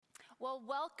Well,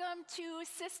 welcome to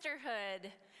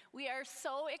Sisterhood. We are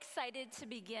so excited to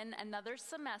begin another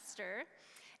semester.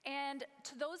 And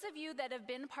to those of you that have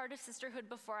been part of Sisterhood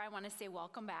before, I want to say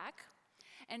welcome back.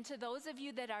 And to those of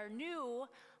you that are new,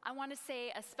 I want to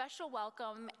say a special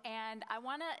welcome, and I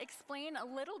want to explain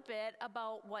a little bit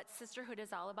about what Sisterhood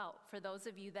is all about for those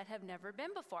of you that have never been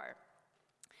before.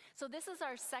 So this is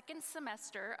our second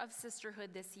semester of Sisterhood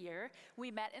this year.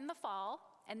 We met in the fall,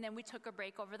 and then we took a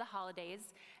break over the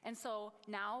holidays. And so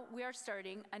now we are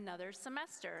starting another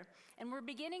semester. And we're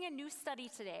beginning a new study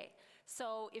today.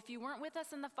 So if you weren't with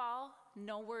us in the fall,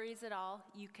 no worries at all.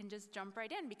 You can just jump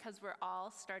right in because we're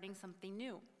all starting something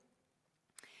new.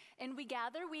 And we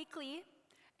gather weekly,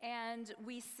 and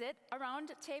we sit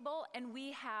around a table, and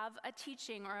we have a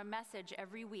teaching or a message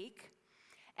every week.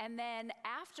 And then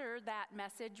after that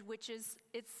message,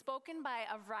 it's spoken by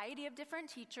a variety of different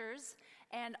teachers,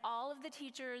 and all of the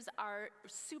teachers are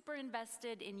super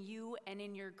invested in you and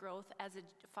in your growth as a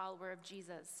follower of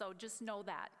Jesus. So just know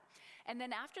that. And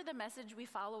then after the message, we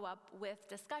follow up with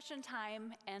discussion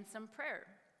time and some prayer.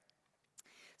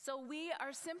 So we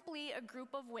are simply a group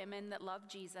of women that love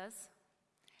Jesus,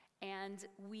 and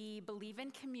we believe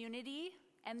in community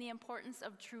and the importance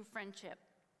of true friendship.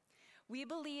 We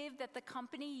believe that the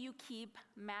company you keep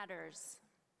matters,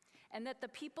 and that the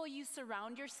people you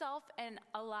surround yourself and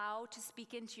allow to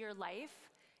speak into your life,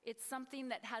 it's something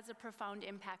that has a profound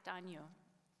impact on you.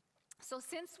 So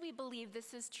since we believe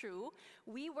this is true,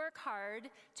 we work hard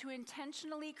to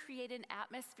intentionally create an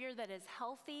atmosphere that is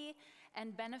healthy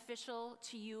and beneficial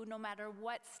to you no matter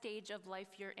what stage of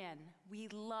life you're in. We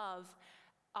love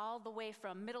all the way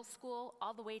from middle school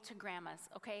all the way to grandmas,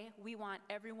 okay? We want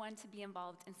everyone to be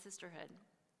involved in sisterhood.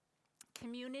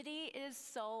 Community is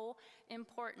so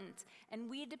important, and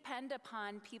we depend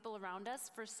upon people around us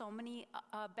for so many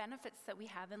benefits that we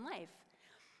have in life.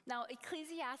 Now,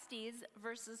 Ecclesiastes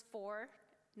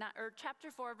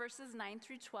chapter 4, verses 9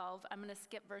 through 12, I'm going to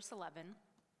skip verse 11,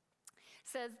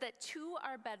 says that two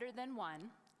are better than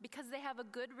one because they have a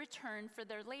good return for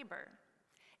their labor.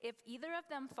 If either of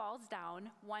them falls down,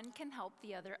 one can help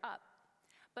the other up.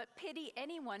 But pity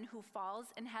anyone who falls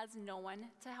and has no one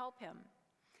to help him.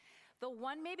 Though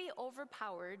one may be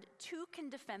overpowered, two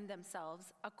can defend themselves.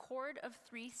 A cord of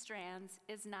 3 strands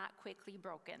is not quickly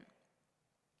broken.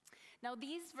 Now,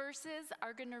 these verses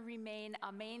are going to remain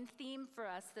a main theme for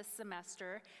us this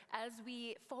semester as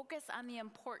we focus on the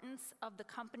importance of the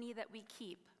company that we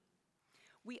keep.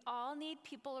 We all need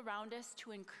people around us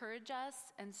to encourage us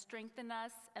and strengthen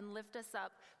us and lift us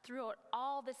up throughout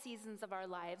all the seasons of our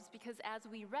lives because as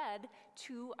we read,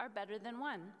 two are better than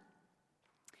one.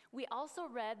 We also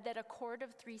read that a cord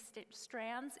of 3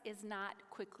 strands is not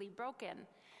quickly broken.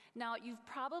 Now, you've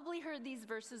probably heard these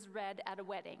verses read at a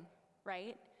wedding,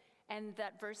 right? And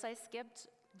that verse I skipped,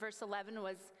 verse 11,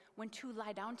 was, when two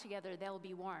lie down together, they'll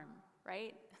be warm,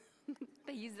 right?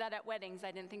 They use that at weddings.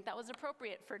 I didn't think that was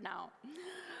appropriate for now.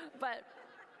 But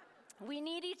we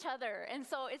need each other. And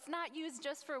so it's not used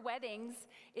just for weddings.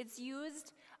 It's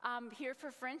used here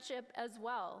for friendship as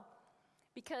well.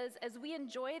 Because as we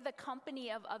enjoy the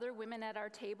company of other women at our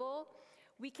table,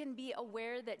 we can be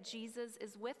aware that Jesus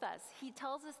is with us. He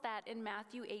tells us that in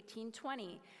Matthew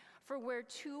 18:20. For where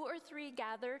 2 or 3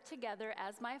 gather together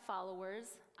as my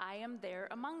followers, I am there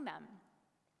among them.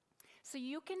 So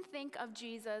you can think of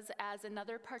Jesus as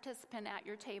another participant at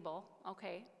your table,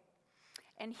 okay?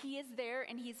 And he is there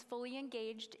and he's fully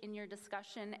engaged in your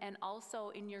discussion and also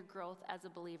in your growth as a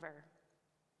believer.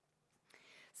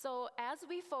 So as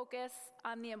we focus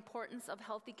on the importance of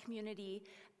healthy community,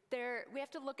 we have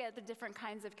to look at the different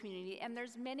kinds of community, and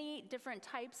there's many different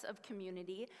types of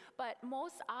community, but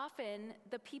most often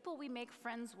the people we make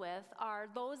friends with are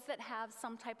those that have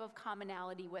some type of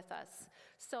commonality with us.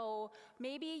 So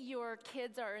maybe your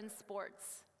kids are in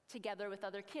sports together with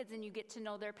other kids and you get to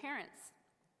know their parents.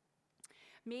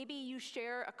 Maybe you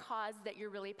share a cause that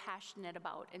you're really passionate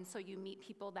about, and so you meet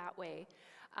people that way.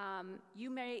 You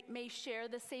may share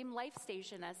the same life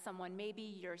station as someone. Maybe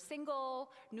you're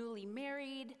single, newly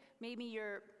married, maybe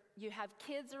you have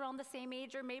kids around the same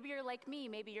age, or maybe you're like me,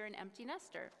 maybe you're an empty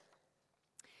nester.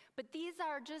 But these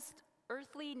are just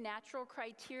earthly, natural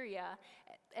criteria,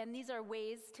 and these are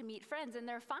ways to meet friends, and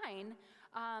they're fine.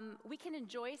 We can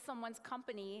enjoy someone's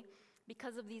company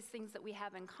because of these things that we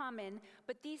have in common,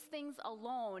 but these things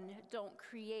alone don't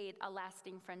create a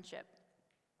lasting friendship.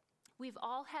 We've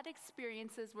all had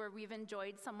experiences where we've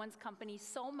enjoyed someone's company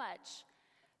so much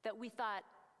that we thought,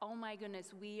 oh my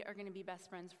goodness, we are going to be best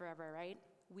friends forever, right?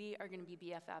 We are going to be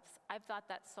BFFs. I've thought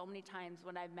that so many times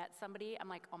when I've met somebody, I'm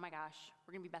like, oh my gosh,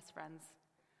 we're going to be best friends.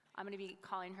 I'm going to be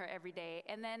calling her every day.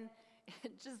 And then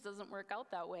it just doesn't work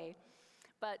out that way.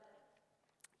 But,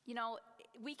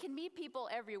 we can meet people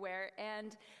everywhere,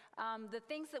 and the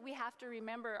things that we have to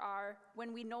remember are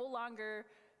when we no longer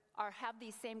have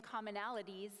these same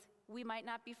commonalities, we might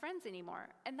not be friends anymore.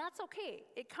 And that's okay.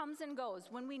 It comes and goes.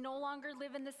 When we no longer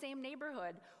live in the same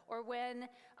neighborhood, or when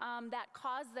that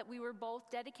cause that we were both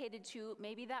dedicated to,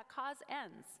 maybe that cause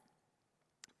ends.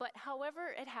 But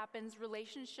however it happens,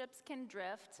 relationships can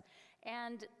drift,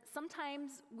 and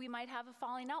sometimes we might have a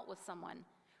falling out with someone.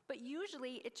 But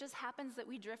usually it just happens that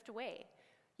we drift away.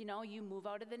 You move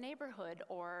out of the neighborhood,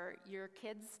 or your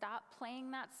kids stop playing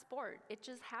that sport. It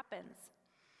just happens.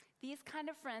 These kind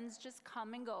of friends just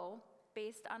come and go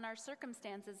based on our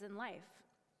circumstances in life.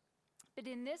 But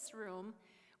in this room,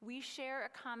 we share a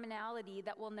commonality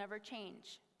that will never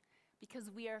change,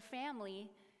 because we are family,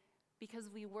 because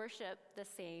we worship the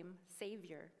same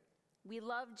Savior. We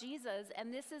love Jesus,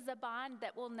 and this is a bond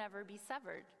that will never be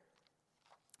severed.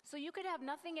 So you could have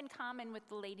nothing in common with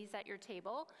the ladies at your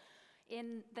table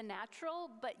in the natural,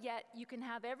 but yet you can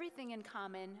have everything in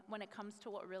common when it comes to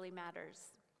what really matters.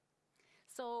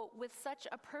 So with such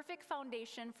a perfect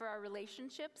foundation for our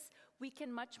relationships, we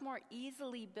can much more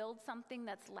easily build something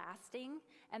that's lasting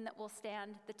and that will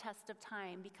stand the test of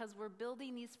time, because we're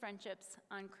building these friendships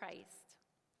on Christ.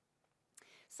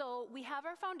 So we have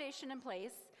our foundation in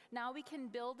place. Now we can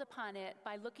build upon it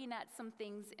by looking at some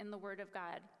things in the Word of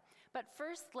God. But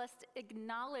first, let's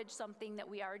acknowledge something that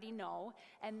we already know,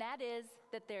 and that is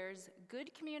that there's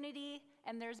good community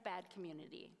and there's bad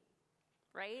community,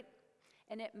 right?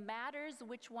 And it matters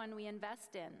which one we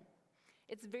invest in.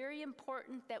 It's very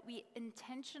important that we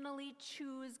intentionally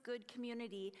choose good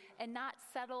community and not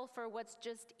settle for what's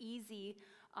just easy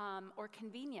or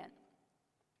convenient.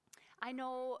 I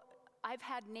know I've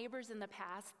had neighbors in the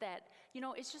past that,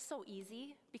 it's just so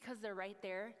easy because they're right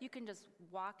there. You can just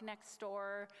walk next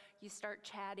door, you start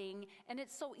chatting, and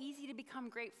it's so easy to become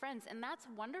great friends, and that's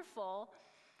wonderful.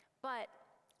 But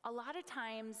a lot of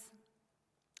times,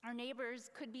 our neighbors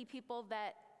could be people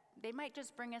that they might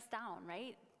just bring us down,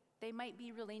 right? They might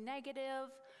be really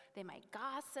negative, they might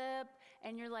gossip,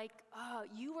 and you're like, oh,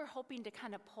 you were hoping to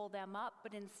kind of pull them up,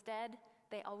 but instead,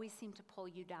 they always seem to pull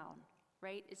you down,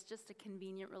 right? It's just a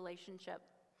convenient relationship.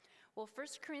 Well, 1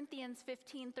 Corinthians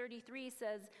 15:33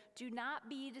 says, do not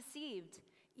be deceived.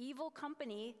 Evil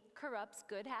company corrupts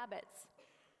good habits.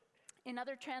 In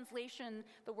other translation,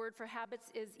 the word for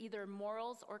habits is either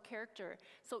morals or character.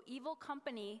 So evil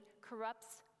company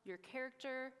corrupts your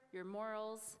character, your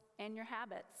morals, and your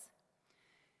habits.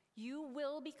 You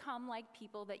will become like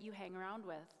people that you hang around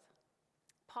with.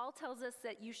 Paul tells us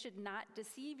that you should not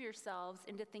deceive yourselves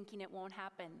into thinking it won't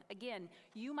happen. Again,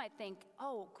 you might think,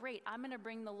 oh, great, I'm going to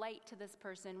bring the light to this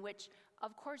person, which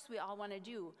of course we all want to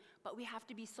do, but we have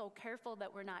to be so careful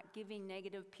that we're not giving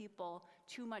negative people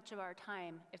too much of our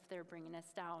time if they're bringing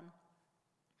us down.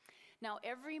 Now,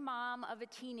 every mom of a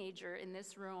teenager in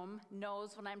this room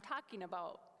knows what I'm talking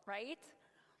about, right?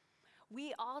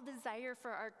 We all desire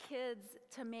for our kids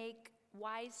to make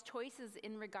wise choices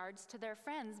in regards to their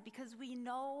friends because we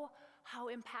know how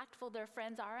impactful their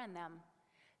friends are on them.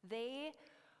 They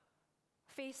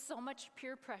face so much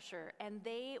peer pressure and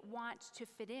they want to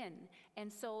fit in. And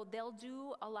so they'll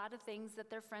do a lot of things that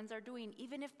their friends are doing,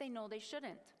 even if they know they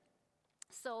shouldn't.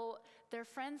 So their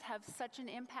friends have such an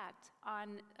impact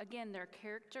on, again, their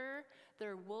character,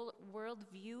 their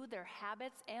worldview, their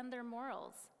habits, and their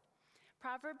morals.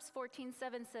 Proverbs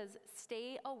 14:7 says,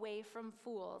 stay away from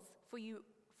fools,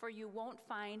 for you won't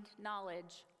find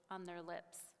knowledge on their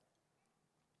lips.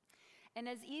 And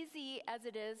as easy as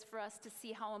it is for us to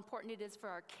see how important it is for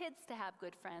our kids to have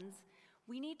good friends,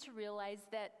 we need to realize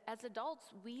that as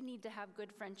adults, we need to have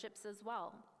good friendships as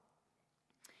well.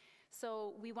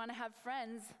 So we want to have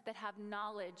friends that have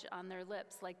knowledge on their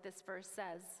lips, like this verse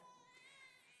says.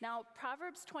 Now,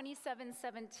 Proverbs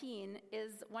 27:17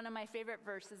 is one of my favorite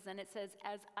verses, and it says,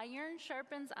 as iron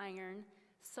sharpens iron,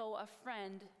 so a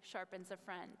friend sharpens a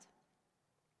friend.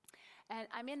 And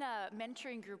I'm in a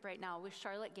mentoring group right now with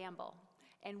Charlotte Gamble,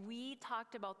 and we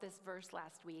talked about this verse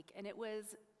last week, and it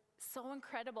was so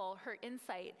incredible, her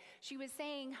insight. She was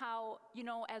saying how,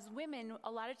 as women,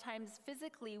 a lot of times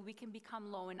physically we can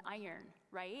become low in iron,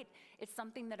 right? It's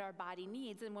something that our body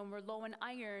needs, and when we're low in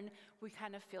iron, we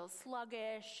kind of feel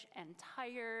sluggish and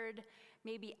tired,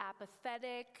 maybe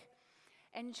apathetic.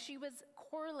 And she was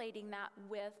correlating that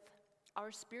with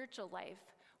our spiritual life.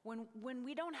 When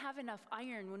we don't have enough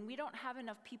iron, when we don't have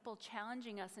enough people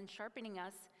challenging us and sharpening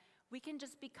us, we can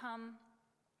just become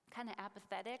kind of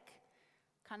apathetic,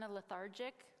 kind of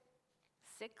lethargic,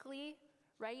 sickly,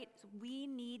 right? We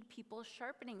need people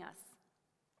sharpening us.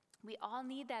 We all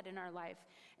need that in our life.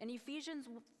 And Ephesians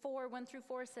 4,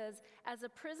 1-4 says, "As a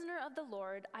prisoner of the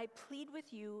Lord, I plead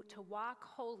with you to walk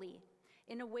holy,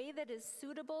 in a way that is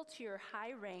suitable to your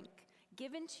high rank,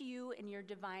 given to you in your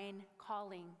divine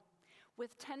calling.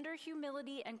 With tender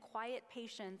humility and quiet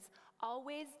patience,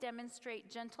 always demonstrate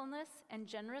gentleness and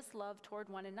generous love toward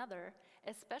one another,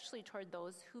 especially toward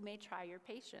those who may try your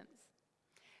patience.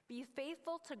 Be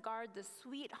faithful to guard the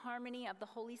sweet harmony of the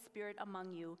Holy Spirit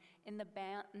among you in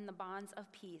the bonds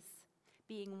of peace,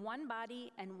 being one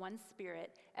body and one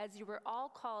spirit, as you were all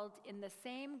called in the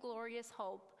same glorious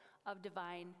hope of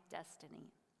divine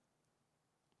destiny."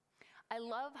 I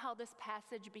love how this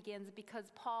passage begins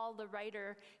because Paul, the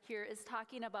writer here, is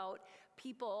talking about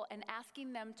people and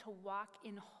asking them to walk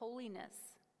in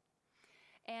holiness.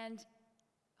 And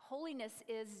holiness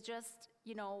is just,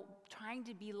 trying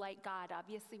to be like God.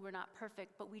 Obviously, we're not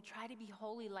perfect, but we try to be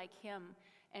holy like him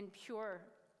and pure.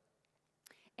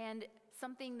 And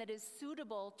something that is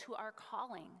suitable to our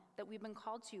calling that we've been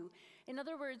called to. In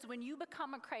other words, when you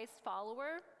become a Christ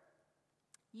follower,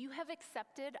 you have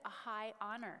accepted a high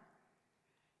honor.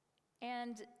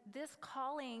 And this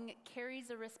calling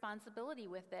carries a responsibility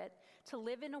with it to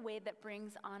live in a way that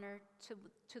brings honor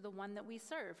to the one that we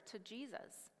serve, to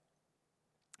Jesus.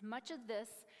 Much of this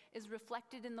is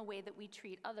reflected in the way that we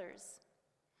treat others.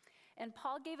 And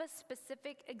Paul gave us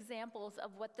specific examples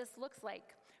of what this looks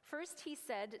like. First, he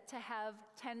said to have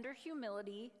tender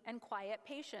humility and quiet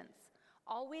patience.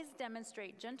 Always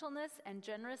demonstrate gentleness and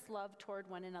generous love toward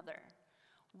one another.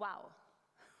 Wow,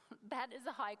 that is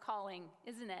a high calling,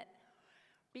 isn't it?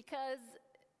 Because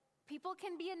people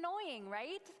can be annoying,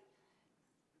 right?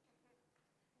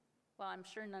 Well, I'm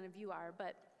sure none of you are,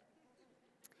 but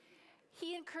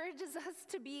he encourages us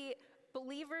to be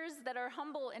believers that are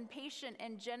humble and patient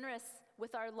and generous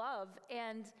with our love.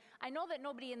 And I know that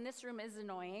nobody in this room is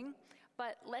annoying,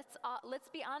 but let's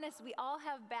be honest, we all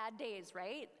have bad days,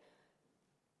 right?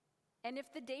 And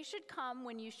if the day should come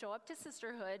when you show up to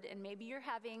sisterhood and maybe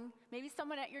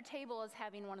someone at your table is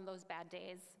having one of those bad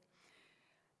days,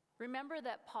 remember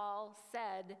that Paul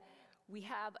said we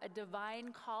have a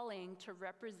divine calling to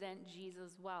represent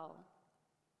Jesus well.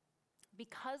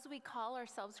 Because we call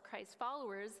ourselves Christ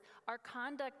followers, our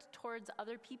conduct towards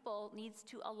other people needs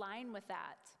to align with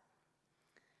that.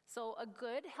 So a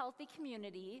good, healthy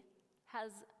community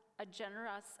has a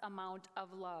generous amount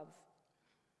of love.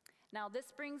 Now,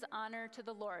 this brings honor to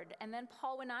the Lord. And then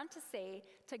Paul went on to say,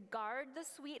 to guard the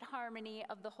sweet harmony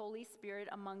of the Holy Spirit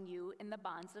among you in the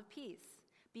bonds of peace,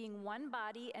 being one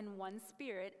body and one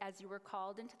spirit, as you were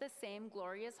called into the same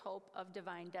glorious hope of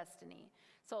divine destiny.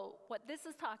 So what this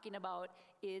is talking about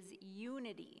is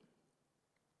unity.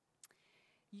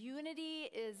 Unity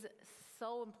is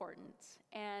so important.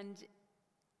 And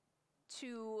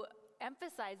to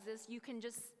emphasize this, you can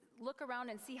just look around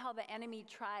and see how the enemy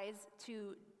tries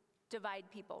to divide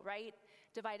people, right?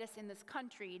 Divide us in this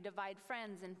country, divide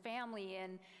friends and family,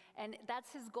 and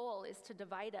that's his goal, is to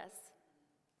divide us.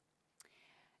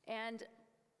 And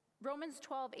Romans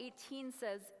 12:18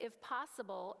 says, if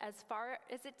possible, as far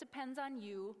as it depends on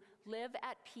you, live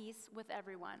at peace with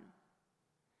everyone.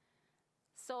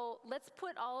 So let's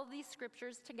put all of these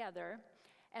scriptures together.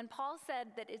 And Paul said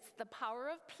that it's the power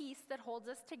of peace that holds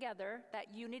us together.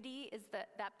 That unity is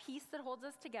that peace that holds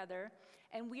us together.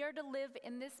 And we are to live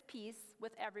in this peace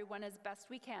with everyone as best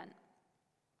we can.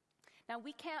 Now,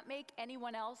 we can't make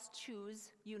anyone else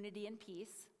choose unity and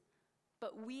peace,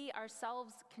 but we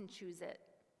ourselves can choose it.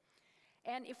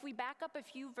 And if we back up a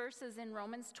few verses in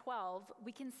Romans 12,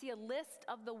 we can see a list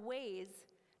of the ways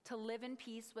to live in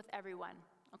peace with everyone.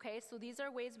 Okay, so these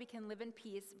are ways we can live in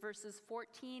peace, verses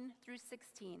 14 through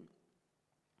 16.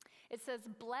 It says,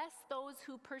 bless those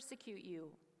who persecute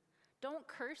you. Don't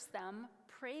curse them,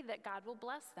 pray that God will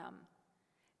bless them.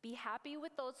 Be happy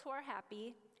with those who are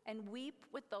happy, and weep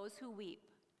with those who weep.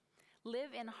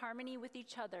 Live in harmony with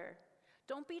each other.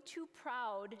 Don't be too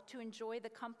proud to enjoy the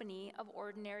company of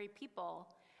ordinary people,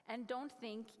 and don't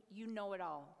think you know it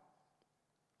all.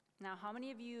 Now, how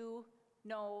many of you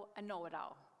know a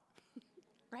know-it-all?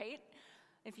 Right?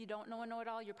 If you don't know a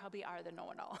know-it-all, you probably are the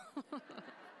know-it-all.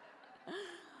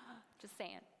 Just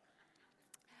saying.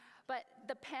 But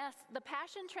the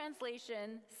Passion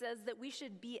Translation says that we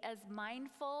should be as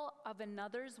mindful of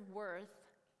another's worth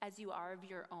as you are of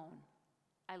your own.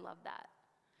 I love that.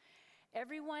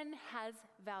 Everyone has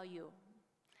value.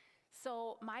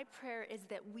 So my prayer is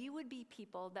that we would be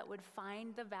people that would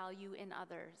find the value in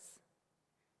others,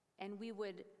 and we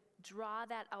would draw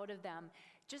that out of them.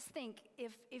 Just think,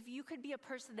 if you could be a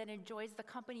person that enjoys the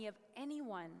company of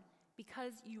anyone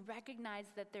because you recognize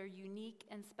that they're unique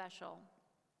and special.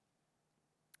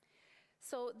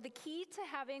 So the key to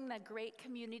having the great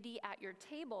community at your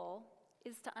table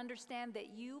is to understand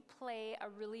that you play a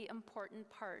really important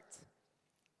part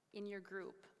in your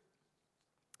group.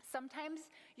 Sometimes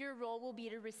your role will be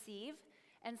to receive,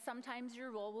 and sometimes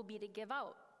your role will be to give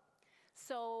out.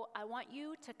 So I want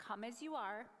you to come as you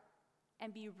are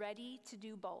and be ready to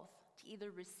do both, to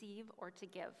either receive or to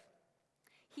give.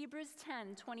 Hebrews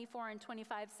 10:24 and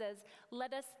 25 says,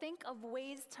 "Let us think of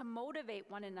ways to motivate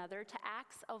one another to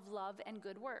acts of love and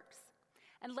good works.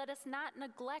 And let us not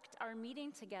neglect our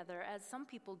meeting together, as some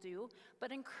people do,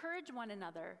 but encourage one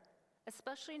another,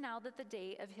 especially now that the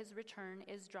day of his return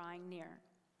is drawing near."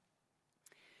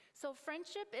 So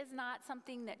friendship is not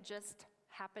something that just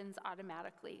happens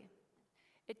automatically.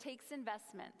 It takes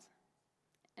investment.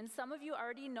 And some of you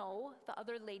already know the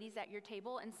other ladies at your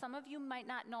table, and some of you might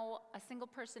not know a single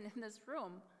person in this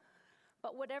room.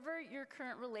 But whatever your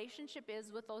current relationship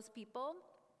is with those people,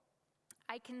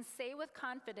 I can say with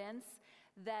confidence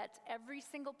that every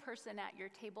single person at your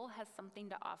table has something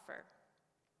to offer.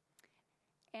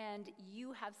 And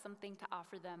you have something to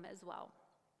offer them as well.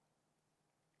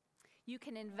 You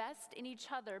can invest in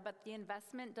each other, but the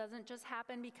investment doesn't just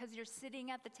happen because you're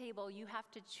sitting at the table. You have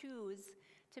to choose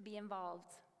to be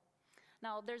involved.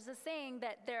 Now, there's a saying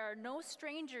that there are no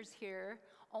strangers here,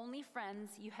 only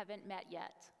friends you haven't met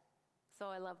yet. So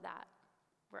I love that.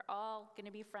 We're all going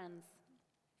to be friends.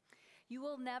 You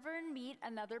will never meet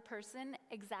another person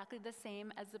exactly the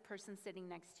same as the person sitting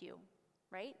next to you,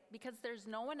 right? Because there's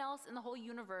no one else in the whole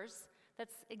universe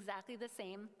that's exactly the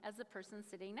same as the person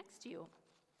sitting next to you.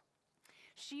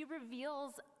 She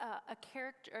reveals a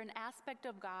character, an aspect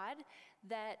of God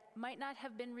that might not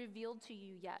have been revealed to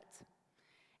you yet.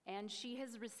 And she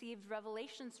has received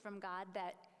revelations from God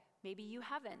that maybe you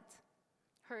haven't.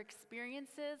 Her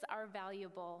experiences are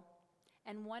valuable,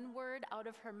 and one word out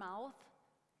of her mouth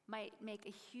might make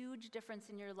a huge difference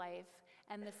in your life,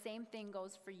 and the same thing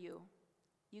goes for you.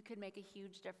 You could make a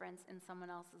huge difference in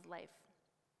someone else's life.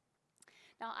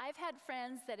 Now, I've had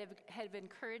friends that have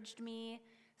encouraged me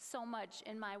so much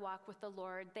in my walk with the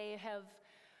Lord. They have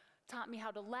taught me how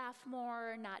to laugh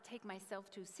more, not take myself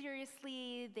too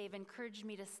seriously. They've encouraged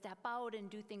me to step out and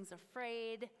do things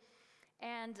afraid.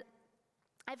 And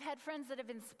I've had friends that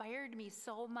have inspired me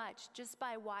so much just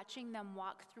by watching them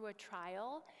walk through a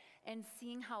trial and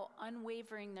seeing how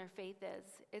unwavering their faith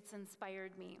is. It's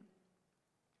inspired me.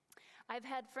 I've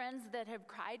had friends that have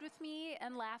cried with me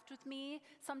and laughed with me,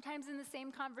 sometimes in the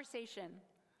same conversation,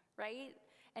 right?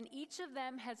 And each of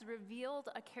them has revealed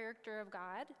a character of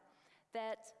God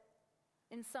that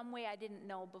in some way I didn't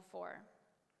know before.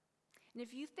 And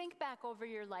if you think back over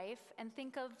your life and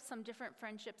think of some different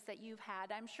friendships that you've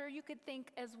had, I'm sure you could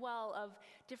think as well of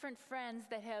different friends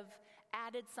that have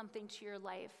added something to your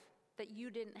life that you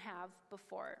didn't have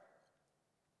before.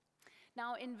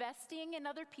 Now, investing in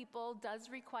other people does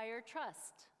require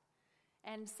trust.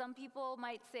 And some people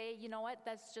might say, you know what,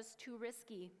 that's just too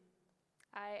risky.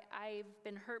 I've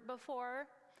been hurt before,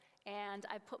 and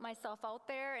I've put myself out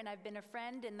there, and I've been a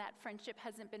friend, and that friendship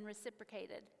hasn't been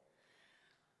reciprocated.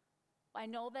 I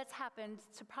know that's happened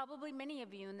to probably many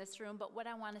of you in this room, but what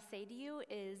I want to say to you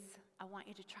is I want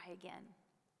you to try again,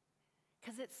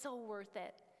 because it's so worth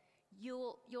it.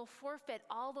 You'll forfeit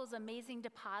all those amazing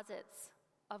deposits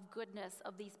of goodness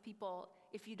of these people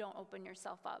if you don't open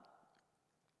yourself up.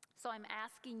 So I'm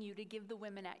asking you to give the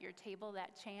women at your table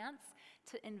that chance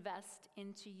to invest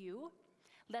into you.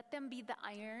 Let them be the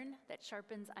iron that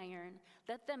sharpens iron.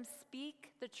 Let them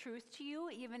speak the truth to you,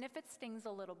 even if it stings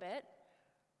a little bit,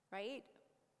 right?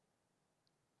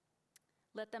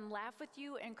 Let them laugh with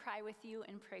you and cry with you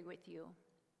and pray with you.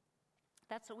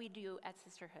 That's what we do at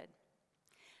Sisterhood.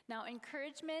 Now,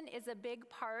 encouragement is a big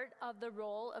part of the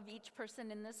role of each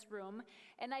person in this room,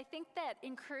 and I think that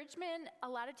encouragement a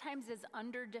lot of times is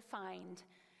underdefined.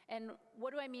 And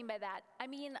what do I mean by that? I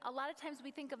mean, a lot of times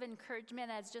we think of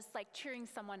encouragement as just like cheering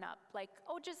someone up, like,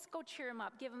 oh, just go cheer them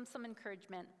up, give them some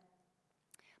encouragement.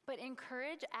 But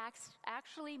encourage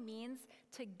actually means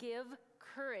to give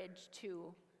courage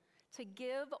to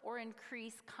give or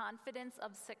increase confidence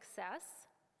of success,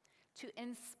 to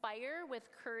inspire with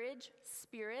courage,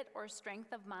 spirit, or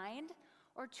strength of mind,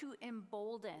 or to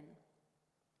embolden.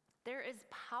 There is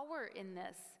power in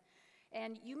this.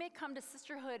 And you may come to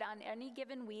Sisterhood on any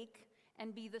given week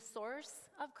and be the source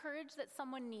of courage that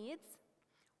someone needs,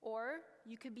 or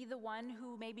you could be the one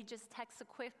who maybe just texts a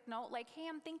quick note like, hey,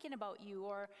 I'm thinking about you,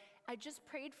 or I just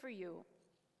prayed for you.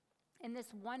 And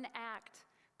this one act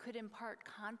could impart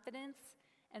confidence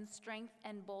and strength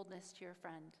and boldness to your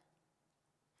friend.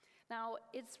 Now,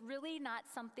 it's really not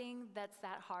something that's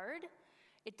that hard.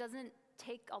 It doesn't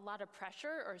take a lot of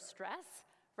pressure or stress,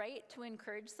 right? To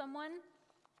encourage someone,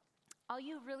 all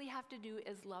you really have to do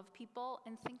is love people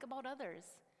and think about others.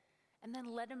 And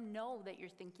then let them know that you're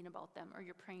thinking about them or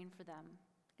you're praying for them.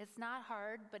 It's not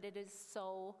hard, but it is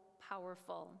so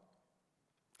powerful.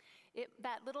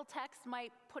 That little text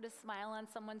might put a smile on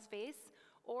someone's face,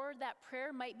 or that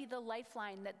prayer might be the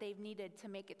lifeline that they've needed to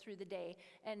make it through the day.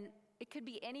 And it could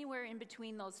be anywhere in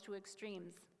between those two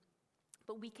extremes.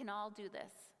 But we can all do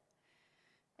this.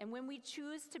 And when we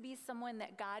choose to be someone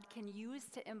that God can use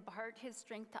to impart his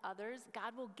strength to others,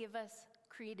 God will give us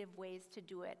creative ways to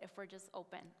do it if we're just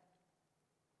open.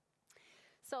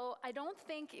 So I don't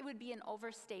think it would be an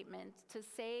overstatement to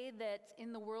say that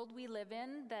in the world we live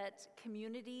in, that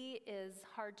community is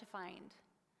hard to find.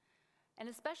 And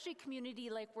especially community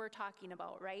like we're talking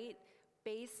about, right?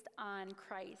 Based on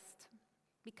Christ.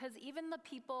 Because even the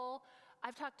people,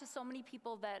 I've talked to so many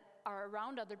people that are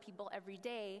around other people every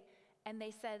day, and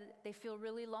they said they feel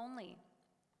really lonely.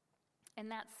 And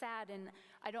that's sad, and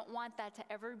I don't want that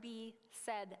to ever be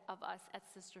said of us at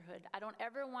Sisterhood. I don't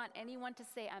ever want anyone to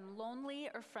say I'm lonely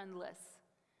or friendless,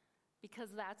 because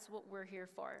that's what we're here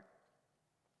for.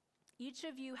 Each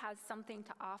of you has something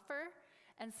to offer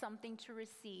and something to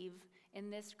receive in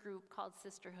this group called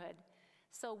Sisterhood.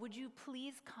 So would you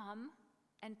please come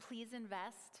and please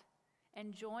invest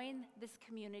and join this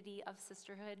community of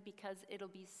sisterhood, because it'll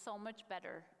be so much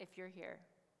better if you're here.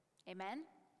 Amen?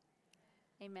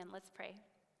 Amen. Let's pray.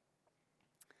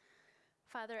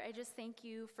 Father, I just thank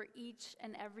you for each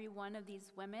and every one of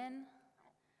these women.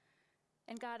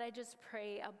 And God, I just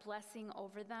pray a blessing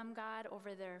over them, God,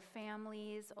 over their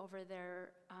families, over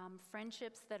their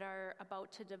friendships that are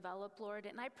about to develop, Lord.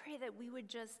 And I pray that we would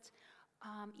just,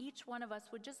 each one of us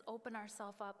would just open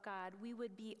ourselves up, God. We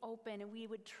would be open and we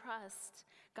would trust,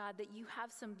 God, that you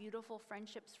have some beautiful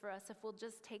friendships for us if we'll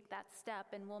just take that step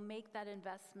and we'll make that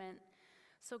investment.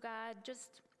 So God,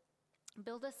 just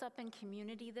build us up in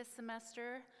community this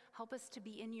semester. Help us to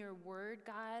be in your word,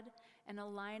 God, and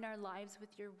align our lives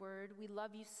with your word. We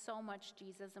love you so much,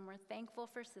 Jesus, and we're thankful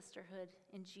for sisterhood.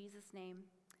 In Jesus' name,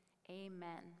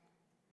 amen.